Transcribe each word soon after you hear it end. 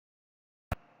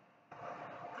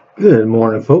Good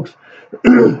morning, folks.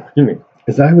 Excuse me.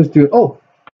 As I was doing,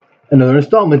 another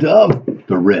installment of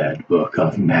the Red Book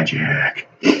of Magic.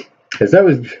 As I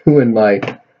was doing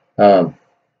my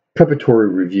preparatory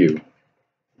review,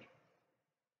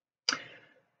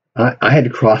 I had to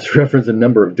cross-reference a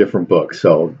number of different books.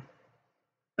 So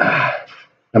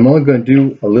I'm only going to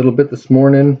do a little bit this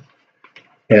morning,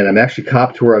 and I'm actually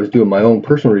copped to where I was doing my own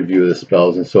personal review of the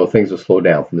spells, and so things will slow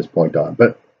down from this point on.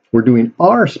 But we're doing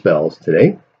our spells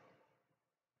today.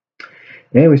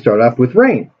 And we start off with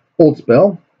Rain. Old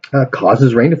spell.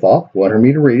 Causes rain to fall. 100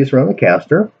 meter radius around the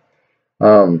caster.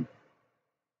 If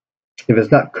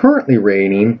it's not currently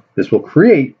raining, this will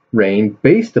create rain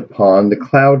based upon the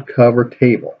cloud cover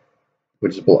table,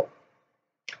 which is below.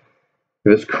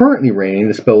 If it's currently raining,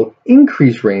 the spell will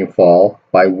increase rainfall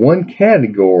by one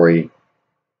category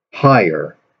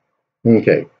higher.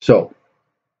 Okay, so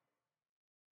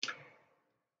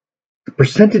the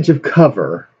percentage of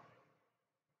cover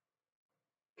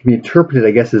can be interpreted,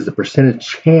 I guess, as the percentage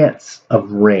chance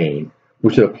of rain,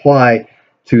 which would apply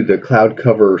to the cloud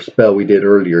cover spell we did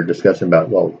earlier, discussing about,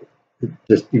 well, it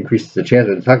just increases the chance.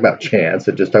 We didn't talk about chance,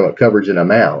 it just talk about coverage and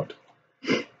amount.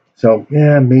 So,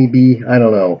 yeah, maybe, I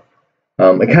don't know.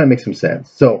 It kind of makes some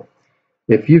sense. So,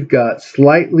 if you've got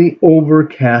slightly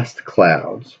overcast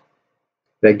clouds,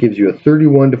 that gives you a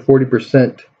 31 to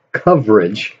 40%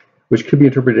 coverage, which could be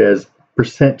interpreted as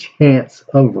percent chance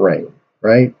of rain,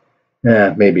 right?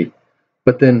 Yeah, maybe.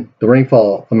 But then the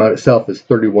rainfall amount itself is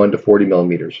 31 to 40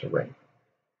 millimeters of rain.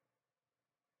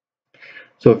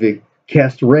 So if you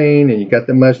cast rain and you got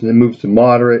that much and it moves to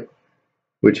moderate,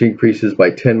 which increases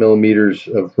by 10 millimeters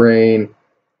of rain,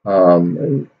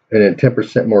 and then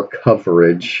 10% more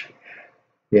coverage.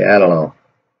 Yeah, I don't know.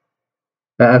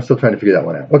 I'm still trying to figure that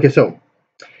one out. Okay, so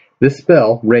this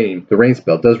spell, Rain, the rain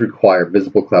spell, does require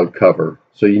visible cloud cover.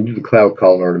 So you do the cloud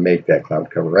call in order to make that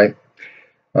cloud cover, right?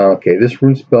 Okay, this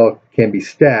rune spell can be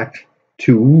stacked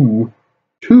to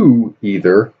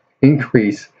either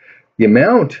increase the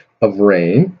amount of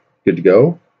rain, good to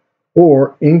go,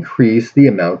 or increase the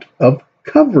amount of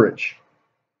coverage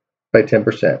by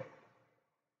 10%.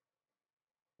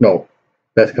 No,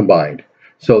 that's combined.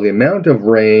 So the amount of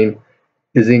rain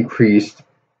is increased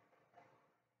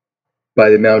by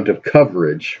the amount of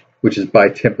coverage, which is by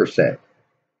 10%.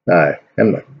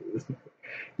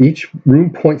 Each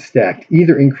rune point stacked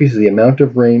either increases the amount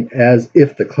of rain as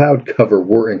if the cloud cover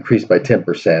were increased by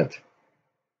 10%.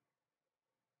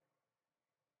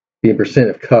 Being percent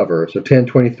of cover. So 10,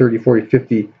 20, 30, 40,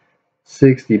 50,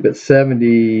 60, but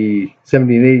 70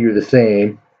 and 80 are the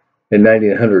same, and 90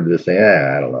 and 100 are the same.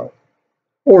 I don't know.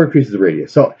 Or increases the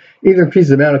radius. So either increases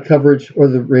the amount of coverage or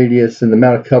the radius, and the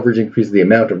amount of coverage increases the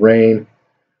amount of rain,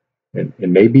 and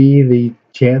maybe the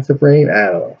chance of rain. I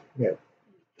don't know. Yeah.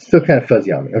 Still kind of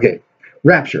fuzzy on me. Okay,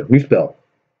 Rapture, new spell.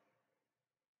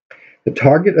 The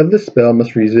target of the spell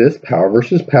must resist power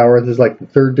versus power. This is like the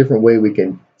third different way we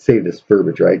can say this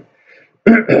verbiage, right?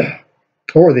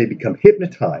 Or they become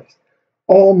hypnotized,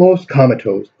 almost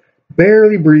comatose,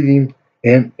 barely breathing,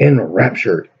 and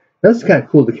enraptured. That's kind of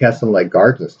cool to cast them like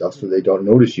guards and stuff so they don't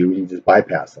notice you and you just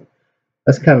bypass them.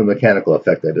 That's kind of a mechanical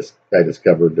effect I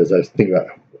discovered as I was thinking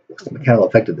about what's the mechanical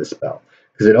effect of this spell.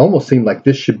 Because it almost seemed like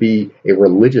this should be a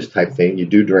religious type thing you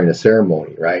do during a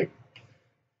ceremony, right?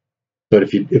 But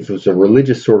if it was a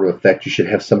religious sort of effect, you should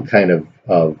have some kind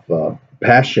of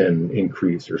passion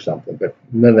increase or something. But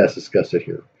none of that's discussed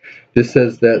here. This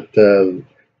says that the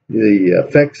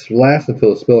effects last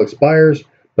until the spell expires,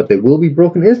 but they will be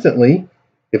broken instantly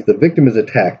if the victim is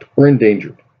attacked or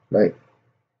endangered, right?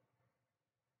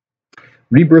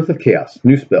 Rebirth of Chaos,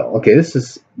 new spell. Okay,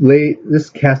 this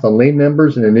cast on lay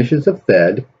members and initiates of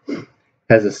Thed,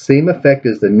 has the same effect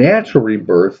as the natural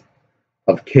rebirth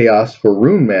of Chaos for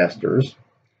rune masters.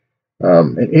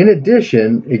 And in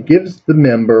addition, it gives the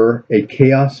member a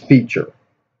Chaos feature.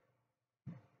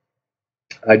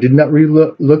 I did not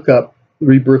look up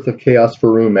Rebirth of Chaos for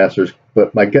rune masters,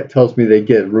 but my gut tells me they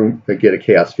get a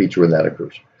Chaos feature when that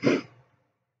occurs.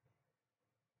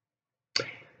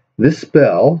 This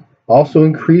spell also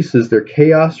increases their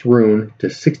Chaos rune to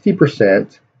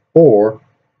 60% or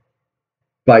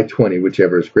by 20,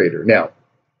 whichever is greater. Now,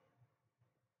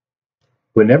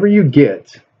 whenever you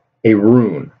get a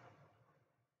rune,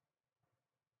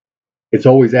 it's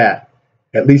always at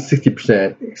least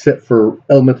 60%, except for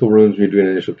elemental runes when you're doing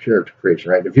initial character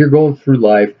creation, right? If you're going through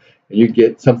life and you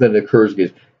get something that occurs,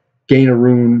 gain a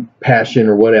rune, passion,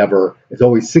 or whatever, it's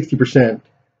always 60%,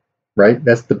 right?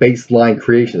 That's the baseline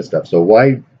creation stuff. So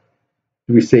why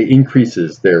do we say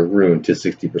increases their rune to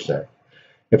 60%?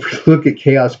 If we look at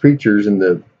chaos creatures in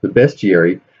the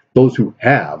bestiary, those who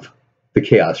have the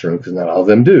chaos rune, because not all of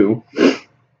them do.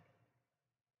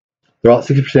 They're all at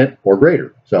 60% or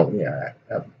greater. So yeah,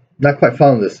 I'm not quite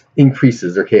following this.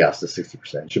 Increases their chaos to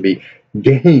 60%. It should be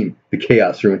gain the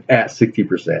chaos rune at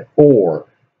 60% or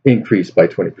increase by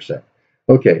 20%.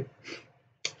 Okay.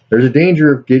 There's a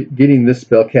danger of getting this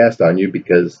spell cast on you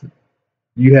because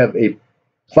you have a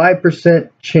 5%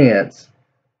 chance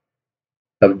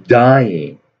of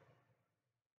dying.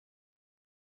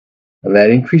 And that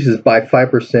increases by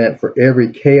 5% for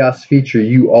every chaos feature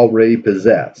you already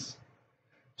possess.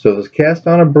 So if it's cast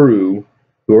on a brew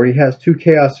who already has 2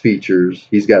 chaos features,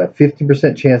 he's got a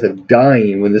 50% chance of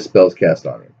dying when this spell's cast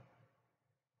on him.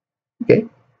 Okay.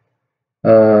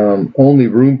 Only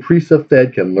Rune Priest of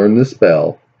Thed can learn this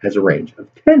spell. Has a range of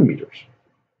 10 meters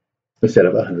instead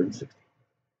of 160.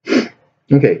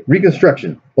 Okay,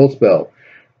 Reconstruction, old spell.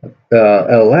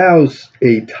 Allows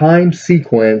a time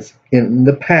sequence in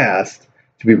the past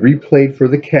to be replayed for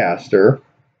the caster.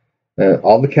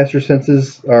 All the caster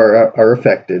senses are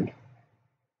affected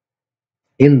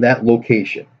in that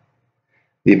location.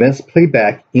 The events play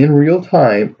back in real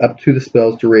time up to the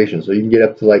spell's duration. So you can get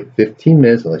up to like 15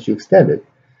 minutes, unless you extend it,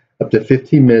 up to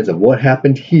 15 minutes of what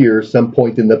happened here some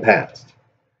point in the past.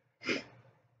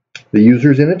 The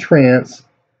user's in a trance,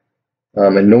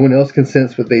 and no one else can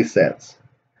sense what they sense.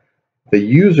 The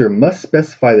user must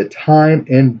specify the time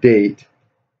and date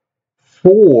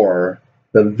for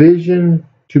the vision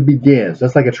to begin. So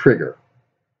that's like a trigger.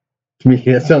 To me,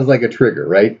 that sounds like a trigger,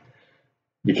 right?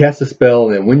 You cast a spell,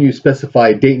 and then when you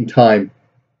specify date and time,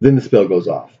 then the spell goes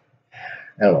off.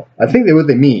 I don't know. I think that what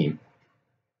they mean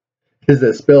is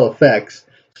that spell effects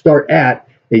start at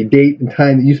a date and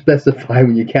time that you specify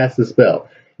when you cast the spell.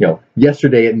 You know,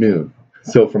 yesterday at noon.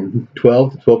 So from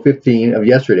 12 to 12:15 of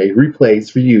yesterday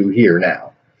replays for you here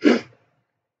now.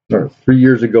 Or 3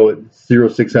 years ago at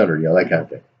 0600, you know, that kind of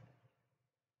thing.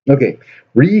 Okay,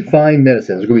 Refine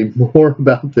Medicine. There's going to be more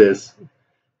about this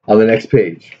on the next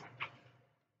page.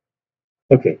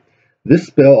 Okay, this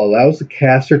spell allows the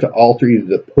caster to alter either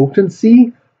the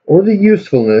potency or the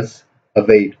usefulness of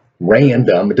a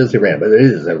random, it doesn't say random, but it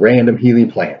is a random healing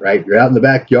plant, right? You're out in the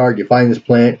backyard, you find this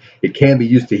plant, it can be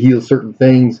used to heal certain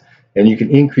things, and you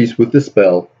can increase with the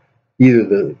spell either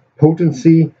the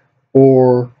potency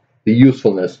or the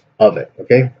usefulness of it,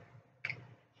 okay?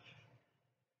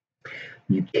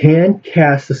 You can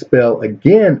cast the spell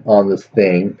again on this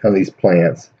thing, on these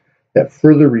plants, that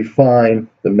further refine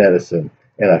the medicine.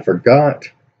 And I forgot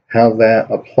how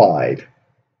that applied.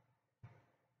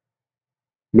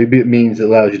 Maybe it means it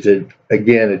allows you to,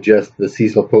 again, adjust the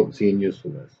seasonal potency and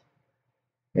usefulness.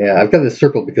 Yeah, I've got this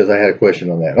circled because I had a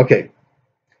question on that. Okay.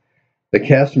 The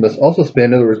caster must also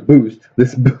spend, in other words, boost.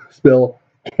 This spell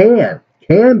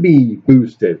can be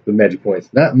boosted with magic points,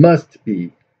 not must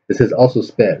be. It says also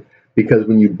spend. Because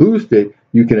when you boost it,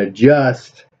 you can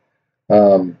adjust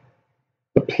the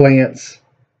plant's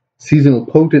seasonal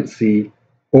potency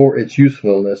or its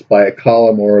usefulness by a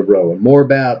column or a row. And more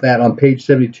about that on page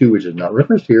 72, which is not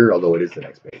referenced here, although it is the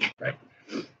next page, right?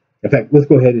 In fact, let's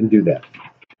go ahead and do that.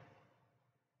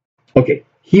 Okay,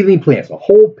 healing plants, a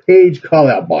whole page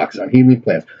call-out box on healing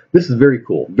plants. This is very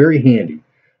cool, very handy.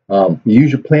 You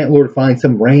use your plant lore to find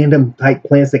some random type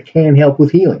plants that can help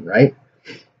with healing, right?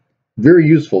 Very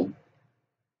useful.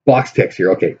 Box text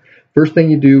here. Okay, first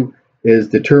thing you do is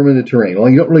determine the terrain. Well,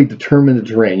 you don't really determine the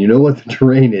terrain. You know what the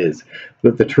terrain is.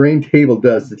 What the terrain table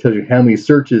does is it tells you how many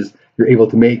searches you're able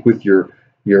to make with your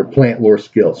plant lore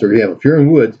skill. So if you're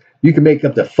in woods, you can make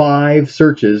up to 5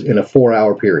 searches in a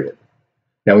 4-hour period.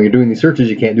 Now, when you're doing these searches,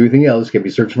 you can't do anything else. You can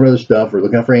be searching for other stuff or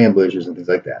looking out for ambushes and things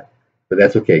like that. But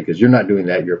that's okay, because you're not doing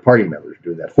that. Your party members are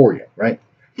doing that for you, right?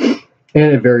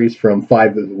 And it varies from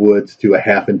 5 in the woods to a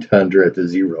half in tundra to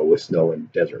 0 with snow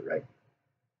and desert, right?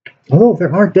 Although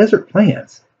there are desert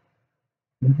plants.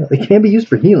 They can be used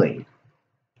for healing.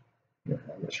 I'm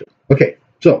not sure. Okay,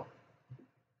 so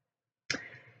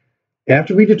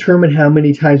after we determine how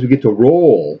many times we get to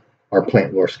roll our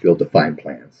plant lore skill to find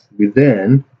plants, we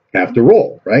then have to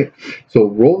roll, right? So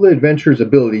roll the adventurer's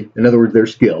ability, in other words, their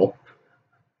skill,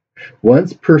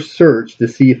 once per search to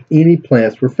see if any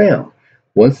plants were found.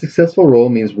 One successful roll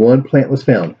means 1 plant was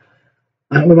found.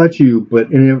 I don't know about you, but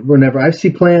whenever I see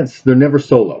plants, they're never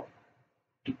solo.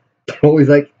 They're always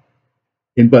like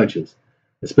in bunches,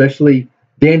 especially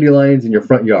dandelions in your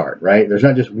front yard, right? There's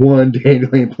not just one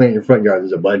dandelion plant in your front yard,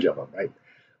 there's a bunch of them, right?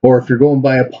 Or if you're going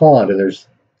by a pond and there's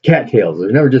cattails,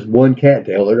 there's never just one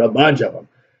cattail, there's a bunch of them.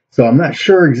 So I'm not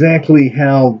sure exactly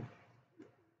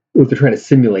what they're trying to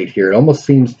simulate here. It almost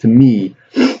seems to me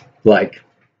like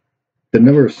the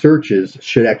number of searches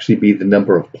should actually be the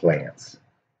number of plants.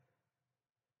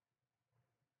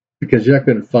 because you're not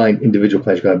going to find individual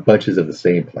plants. You're going to have bunches of the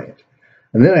same plant.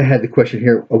 And then I had the question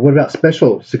here, what about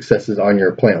special successes on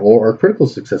your plant lore or critical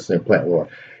successes in your plant lore?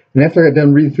 And after I got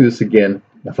done reading through this again,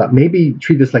 I thought maybe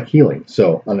treat this like healing.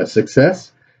 So on a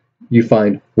success, you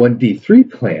find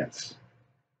 1d3 plants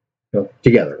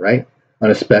together, right? On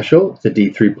a special, it's a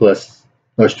d3 plus,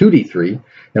 or it's 2d3,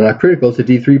 and on a critical, it's a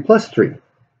d3 plus 3.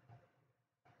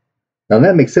 Now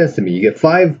that makes sense to me. You get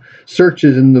 5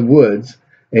 searches in the woods,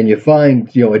 and you find,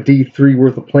 a d3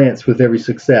 worth of plants with every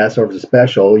success, or if it's a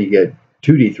special, you get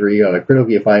 2d3. On a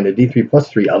critical, you find a d3 plus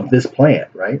 3 of this plant,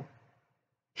 right?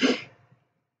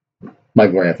 My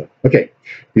Glorantha. Okay,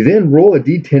 you then roll a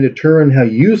d10 to determine how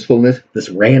useful this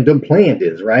random plant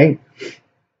is, right?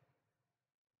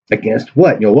 Against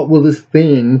what? What will this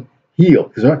thing heal?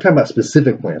 Because we're not talking about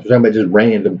specific plants. We're talking about just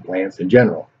random plants in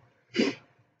general.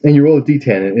 And you roll a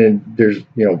d10, and there's,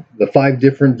 the 5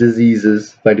 different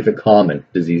diseases, 5 different common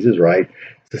diseases, right?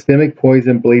 Systemic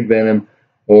poison, blade venom,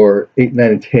 or 8,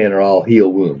 9, and 10 are all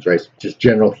heal wounds, right? Just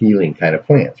general healing kind of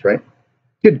plants, right?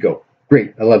 Good go.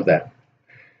 Great. I love that.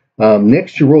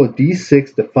 Next, you roll a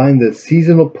d6 to find the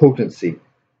seasonal potency.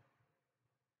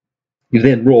 You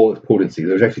then roll its potency.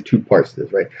 There's actually 2 parts to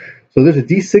this, right? So there's a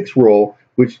d6 roll,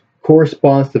 which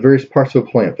corresponds to various parts of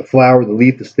a plant. The flower, the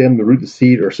leaf, the stem, the root, the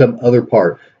seed, or some other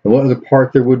part. And what other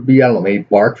part there would be? I don't know, maybe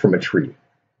bark from a tree.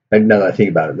 And now that I think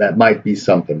about it, that might be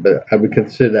something, but I would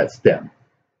consider that stem.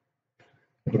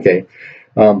 Okay.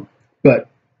 But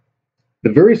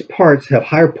the various parts have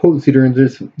higher potency during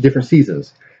different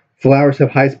seasons. Flowers have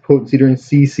highest potency during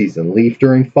sea season, leaf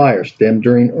during fire, stem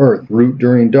during earth, root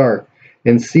during dark,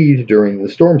 and seed during the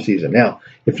storm season. Now,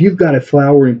 if you've got a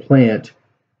flowering plant,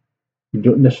 you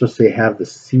don't necessarily have the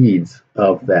seeds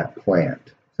of that plant.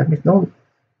 Does that make no?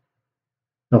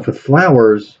 Now, for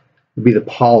flowers, it would be the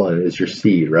pollen is your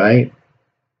seed, right?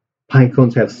 Pine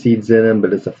cones have seeds in them,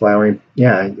 but it's a flowering.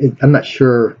 Yeah, I'm not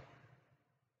sure.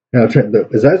 Now,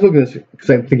 as I was looking at this, because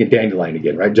I'm thinking dandelion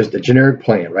again, right? Just a generic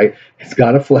plant, right? It's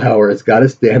got a flower, it's got a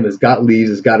stem, it's got leaves,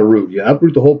 it's got a root. You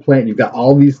uproot the whole plant, you've got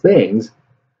all these things,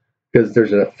 because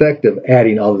there's an effect of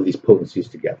adding all of these potencies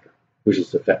together, which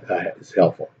is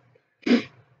helpful.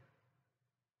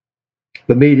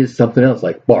 But maybe it's something else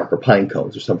like bark or pine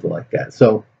cones or something like that.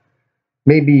 So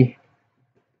maybe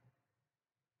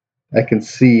I can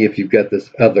see if you've got this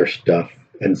other stuff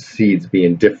and seeds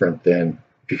being different than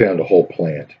if you found a whole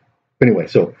plant. But anyway,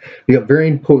 so we got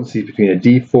varying potencies between a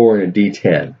D4 and a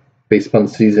D10 based upon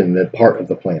the season and the part of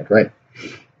the plant, right?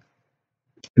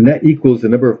 And that equals the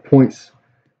number of points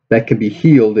that can be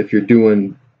healed if you're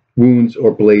doing wounds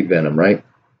or blade venom, right?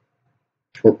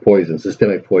 Or poison,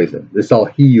 systemic poison. This all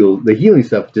heals. The healing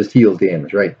stuff just heals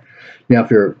damage, right? Now, if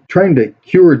you're trying to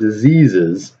cure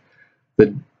diseases,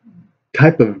 the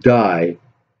type of die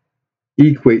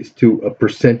equates to a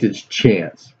percentage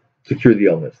chance to cure the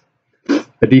illness.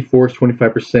 A D4 is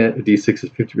 25%, a D6 is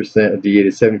 50%, a D8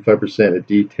 is 75%, a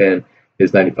D10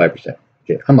 is 95%.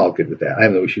 Okay, I'm all good with that. I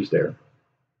have no issues there.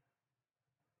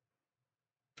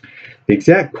 The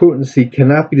exact potency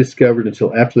cannot be discovered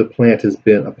until after the plant has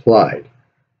been applied,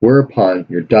 whereupon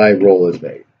your die roll is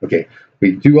made. Okay,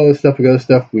 we do all this stuff, we got this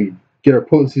stuff, we get our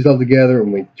potencies all together,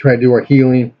 and we try to do our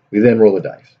healing, we then roll the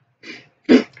dice.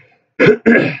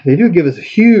 They do give us a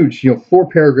huge,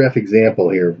 4-paragraph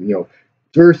example here.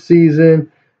 Earth season,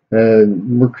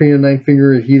 Mercrino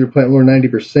 9-finger, healer, plant lore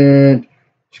 90%.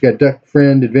 She's got duck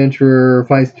friend, adventurer,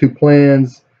 finds 2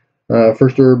 plants.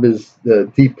 First herb is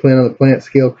the deep plant on the plant,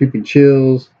 scale, creeping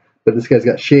chills. But this guy's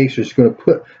got shakes, so she's going to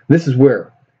put, this is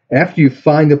where, after you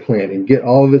find the plant and get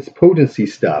all of its potency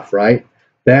stuff, right,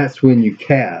 that's when you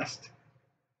cast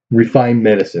refined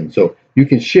medicine. So you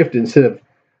can shift it instead of,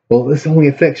 well, this only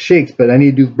affects shakes, but I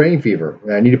need to do brain fever.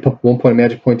 I need to put 1 point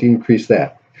magic point to increase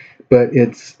that. But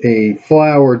it's a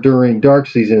flower during dark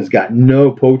season. It's got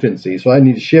no potency, so I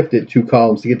need to shift it 2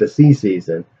 columns to get to sea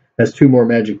season. That's 2 more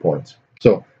magic points.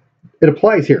 So it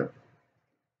applies here.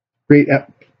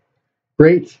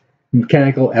 Great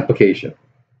mechanical application.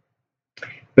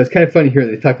 But it's kind of funny here.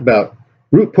 They talk about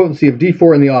root potency of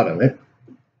D4 in the autumn.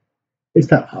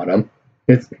 It's not autumn.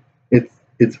 It's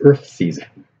Earth season.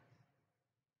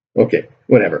 Okay,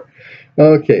 whatever.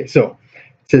 Okay, so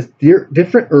it says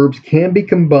different herbs can be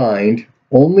combined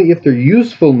only if their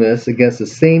usefulness against the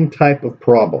same type of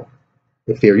problem.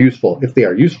 If they are useful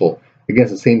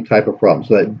against the same type of problem.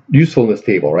 So that usefulness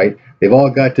table, right? They've all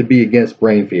got to be against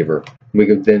brain fever. We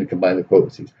can then combine the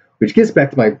potencies, which gets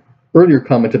back to my earlier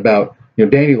comment about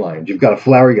dandelions. You've got a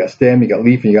flower, you got stem, you got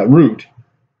leaf, and you got root.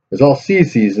 It's all seed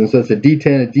season, so it's a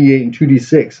D10, a D8, and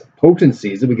 2D6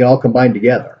 potencies that we can all combine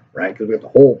together, right? Because we have the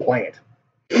whole plant.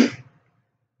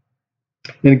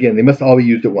 And again, they must all be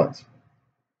used at once.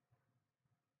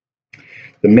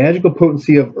 The magical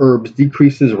potency of herbs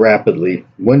decreases rapidly.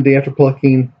 1 day after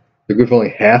plucking, they're good for only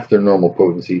half their normal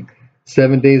potency.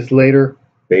 7 days later,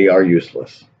 they are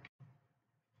useless.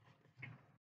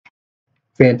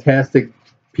 Fantastic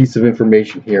piece of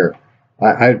information here.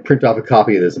 I'd print off a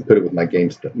copy of this and put it with my game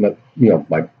stuff, my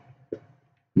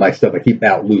stuff I keep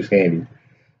out loose handy.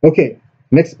 Okay,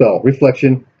 next spell,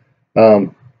 Reflection.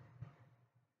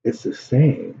 It's the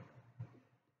same.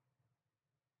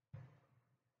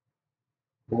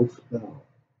 Old spell.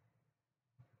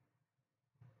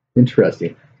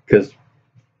 Interesting, because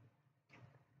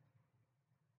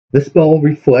this spell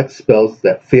reflects spells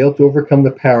that fail to overcome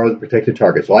the power of the protected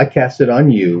target. So I cast it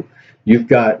on you. You've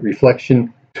got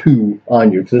Reflection 2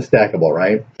 on you because it's stackable,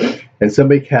 right? And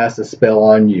somebody casts a spell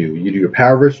on you. You do your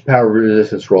power versus power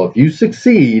resistance roll. If you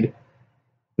succeed,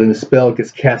 then the spell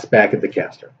gets cast back at the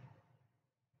caster.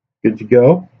 Good to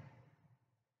go?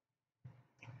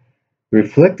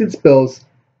 Reflected spells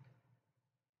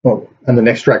on the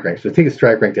next strike rank. So take a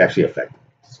strike rank to actually affect.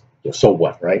 So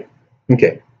what, right?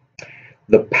 Okay.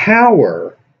 The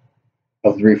power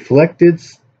of the reflected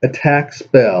attack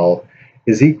spell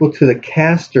is equal to the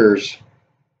caster's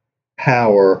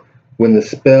power when the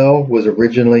spell was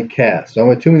originally cast. So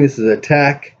I'm assuming this is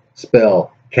attack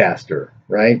spell caster,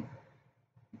 right?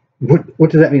 What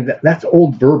does that mean? That's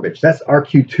old verbiage. That's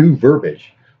RQ2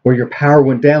 verbiage, where your power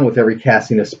went down with every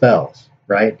casting of spells,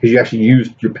 right? Because you actually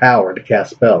used your power to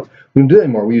cast spells. We don't do that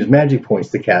anymore. We use magic points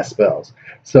to cast spells.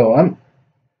 So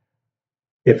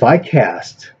if I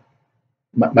cast,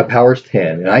 my power is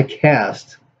 10, and I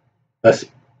cast a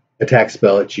attack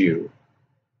spell at you,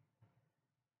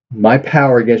 my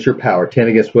power against your power, 10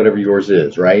 against whatever yours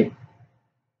is, right?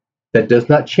 That does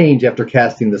not change after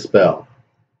casting the spell.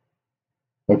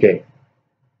 Okay,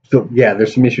 so yeah,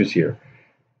 there's some issues here.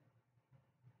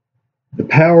 The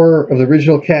power of the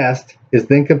original cast is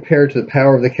then compared to the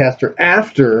power of the caster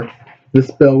after the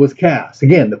spell was cast.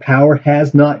 Again, the power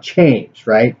has not changed,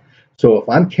 right? So if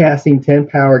I'm casting 10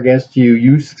 power against you,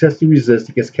 you successfully resist,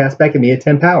 it gets cast back at me at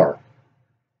 10 power.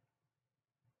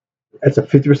 That's a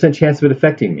 50% chance of it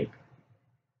affecting me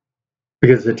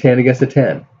because it's a 10 against a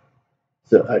 10.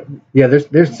 So yeah,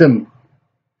 there's some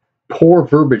poor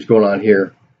verbiage going on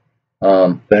here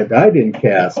that I didn't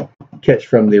catch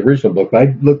from the original book.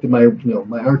 I looked at my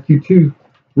my RQ2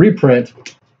 reprint,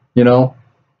 and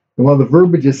while the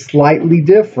verbiage is slightly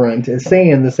different, it's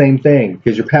saying the same thing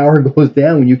because your power goes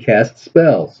down when you cast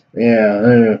spells.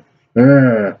 Yeah.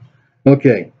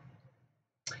 Okay.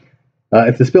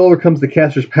 If the spell overcomes the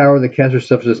caster's power, the caster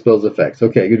suffers the spell's effects.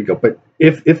 Okay, good to go. But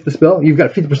if the spell, you've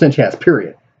got a 50% chance,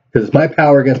 period. Because it's my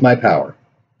power against my power.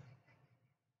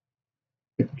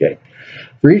 Okay.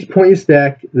 For each point you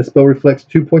stack, the spell reflects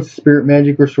 2 points of spirit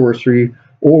magic or sorcery,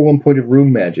 or 1 point of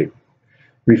rune magic.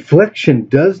 Reflection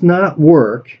does not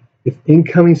work if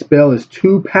incoming spell is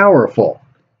too powerful.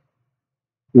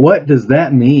 What does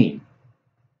that mean?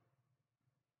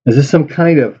 Is this some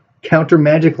kind of counter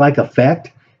magic-like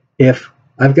effect? If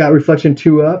I've got Reflection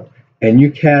 2 up, and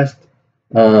you cast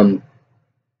 3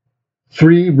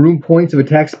 rune points of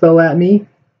attack spell at me,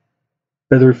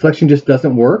 that the reflection just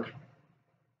doesn't work?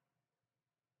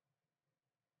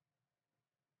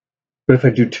 But if I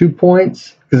do 2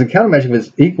 points, because the counter magic, if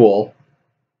it's equal,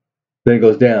 then it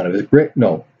goes down. If it's great,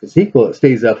 no, if it's equal, it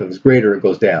stays up. If it's greater, it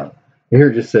goes down. And here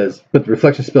it just says, but the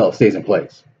reflection spell stays in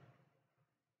place.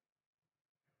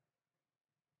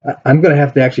 I'm going to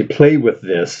have to actually play with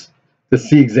this to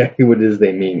see exactly what it is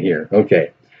they mean here.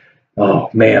 Okay. Oh,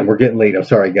 man, we're getting late. I'm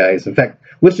sorry, guys. In fact,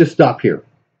 let's just stop here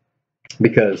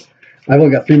because I've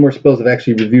only got 3 more spells I've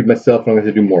actually reviewed myself, and I'm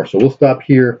going to do more. So we'll stop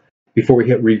here before we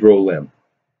hit Regrow Limb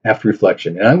after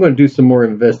Reflection. And I'm going to do some more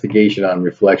investigation on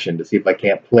Reflection to see if I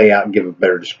can't play out and give a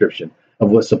better description of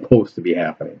what's supposed to be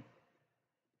happening.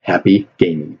 Happy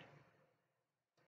gaming.